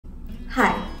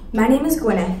Hi, my name is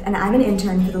Gwyneth and I'm an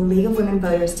intern for the League of Women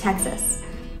Voters Texas.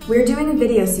 We're doing a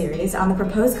video series on the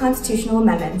proposed constitutional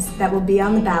amendments that will be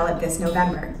on the ballot this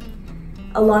November.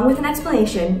 Along with an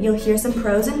explanation, you'll hear some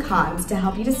pros and cons to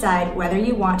help you decide whether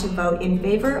you want to vote in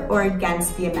favor or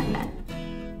against the amendment.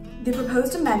 The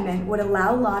proposed amendment would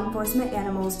allow law enforcement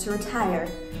animals to retire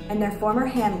and their former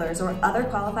handlers or other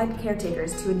qualified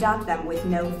caretakers to adopt them with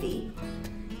no fee.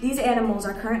 These animals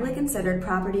are currently considered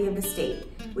property of the state,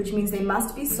 which means they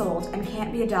must be sold and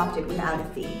can't be adopted without a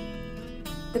fee.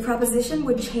 The proposition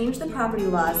would change the property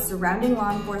laws surrounding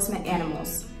law enforcement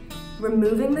animals,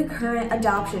 removing the current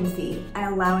adoption fee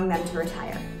and allowing them to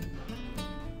retire.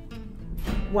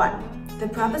 1. The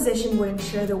proposition would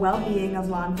ensure the well-being of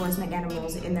law enforcement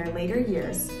animals in their later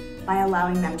years by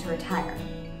allowing them to retire.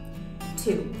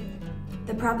 2.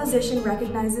 The proposition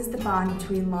recognizes the bond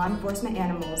between law enforcement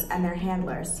animals and their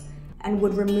handlers and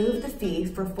would remove the fee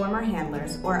for former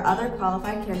handlers or other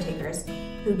qualified caretakers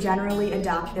who generally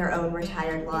adopt their own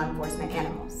retired law enforcement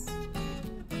animals.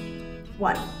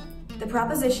 1. The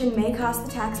proposition may cost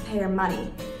the taxpayer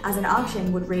money, as an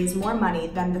auction would raise more money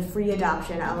than the free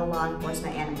adoption of a law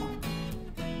enforcement animal.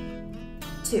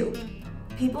 2.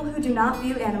 People who do not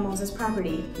view animals as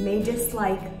property may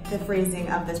dislike the phrasing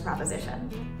of this proposition.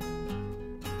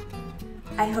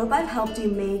 I hope I've helped you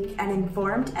make an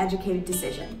informed, educated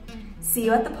decision. See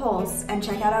you at the polls and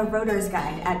check out our voter's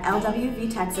guide at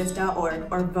lwvtexas.org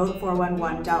or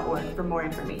vote411.org for more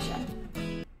information.